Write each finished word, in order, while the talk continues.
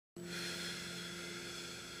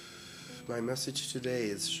My message today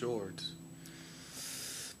is short,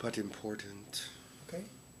 but important. Okay.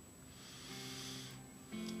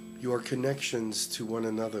 Your connections to one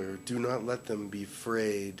another, do not let them be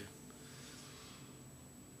frayed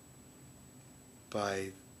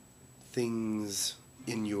by things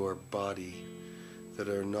in your body that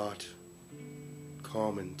are not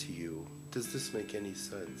common to you. Does this make any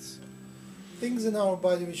sense? Things in our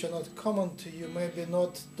body which are not common to you, maybe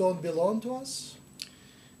don't belong to us?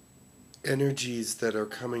 Energies that are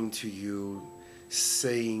coming to you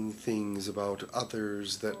saying things about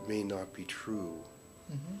others that may not be true.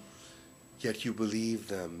 Mm-hmm. Yet you believe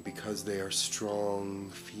them because they are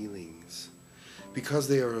strong feelings. Because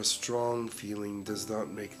they are a strong feeling does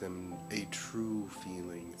not make them a true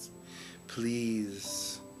feeling.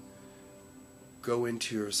 Please go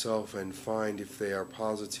into yourself and find if they are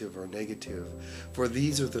positive or negative. For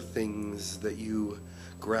these are the things that you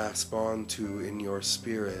grasp onto in your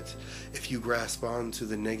spirit. If you grasp onto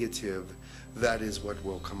the negative, that is what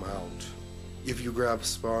will come out. If you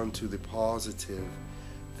grasp onto the positive,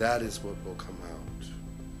 that is what will come out.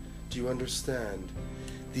 Do you understand?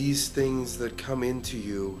 These things that come into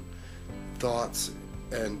you, thoughts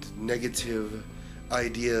and negative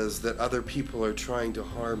ideas that other people are trying to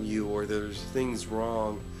harm you, or there's things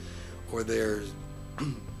wrong, or there's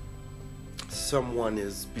someone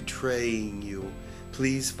is betraying you,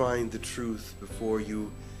 please find the truth before you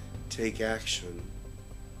take action.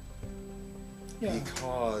 Yeah.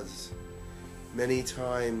 Because many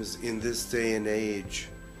times in this day and age,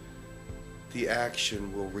 the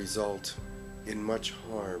action will result in much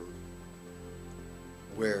harm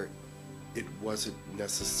where it wasn't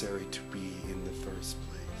necessary to be in the first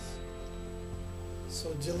place.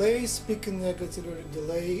 So delay speaking negatively,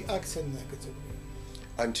 delay acting negatively.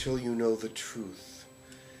 Until you know the truth.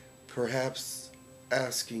 Perhaps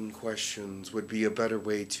asking questions would be a better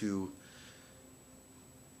way to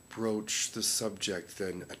broach the subject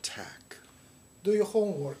than attack. Do your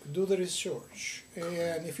homework, do the research,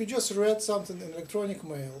 and if you just read something in electronic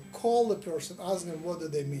mail, call the person, ask them what do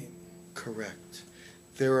they mean. Correct.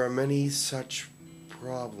 There are many such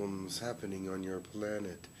problems happening on your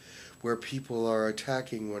planet where people are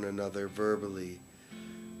attacking one another verbally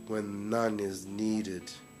when none is needed.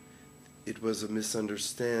 It was a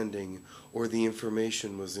misunderstanding, or the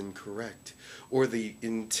information was incorrect, or the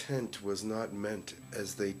intent was not meant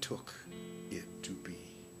as they took it to be.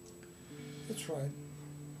 That's right.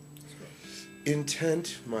 That's right.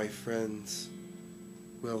 Intent, my friends,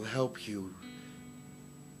 will help you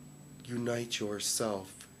unite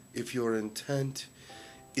yourself. If your intent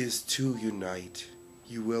is to unite,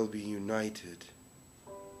 you will be united.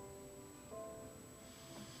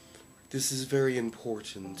 This is very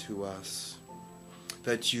important to us,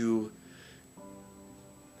 that you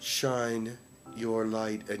shine your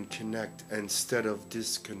light and connect instead of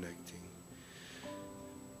disconnecting.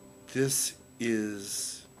 This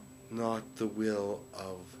is not the will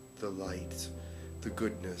of the light, the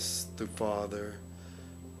goodness, the Father,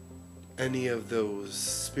 any of those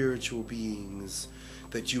spiritual beings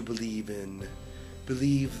that you believe in.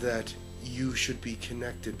 Believe that you should be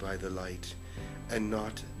connected by the light and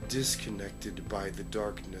not disconnected by the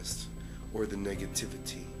darkness or the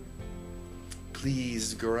negativity.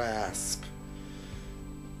 Please grasp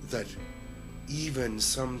that even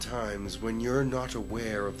sometimes when you're not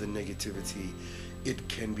aware of the negativity, it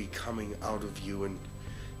can be coming out of you and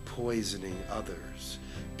poisoning others.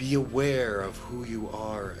 Be aware of who you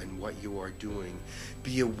are and what you are doing.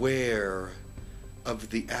 Be aware of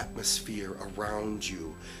the atmosphere around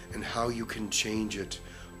you and how you can change it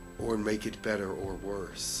or make it better or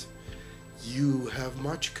worse. You have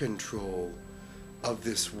much control of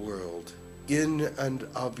this world in and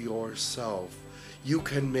of yourself. You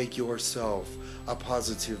can make yourself a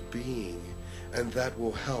positive being, and that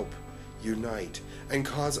will help unite and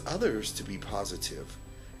cause others to be positive.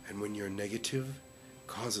 And when you're negative,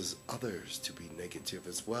 causes others to be negative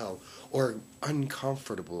as well, or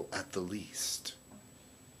uncomfortable at the least.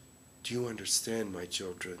 Do you understand, my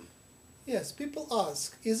children? Yes, people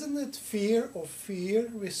ask, isn't it fear of fear?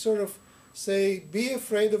 We sort of say, be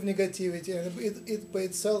afraid of negativity, and it by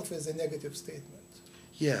itself is a negative statement.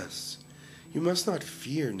 Yes. You must not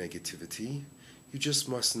fear negativity. You just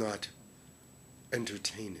must not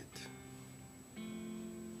entertain it.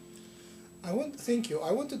 Thank you.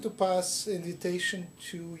 I wanted to pass invitation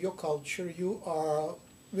to your culture.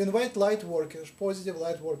 We invite light workers, positive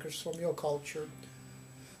light workers from your culture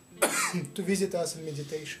to visit us in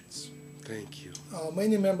meditations. Thank you.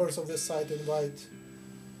 Many members of the site invite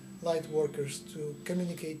light workers to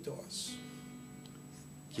communicate to us.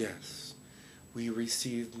 Yes, we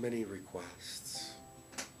received many requests.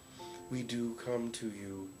 we do come to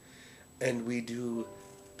you, and we do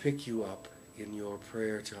pick you up in your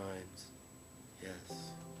prayer times. Yes.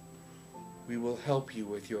 We will help you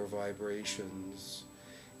with your vibrations.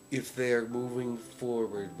 If they are moving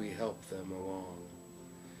forward, we help them along.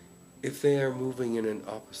 If they are moving in an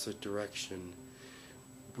opposite direction,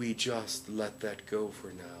 we just let that go for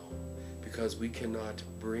now, because we cannot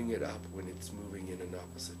bring it up when it's moving in an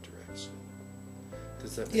opposite direction.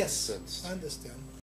 Does that make sense? Yes, I understand.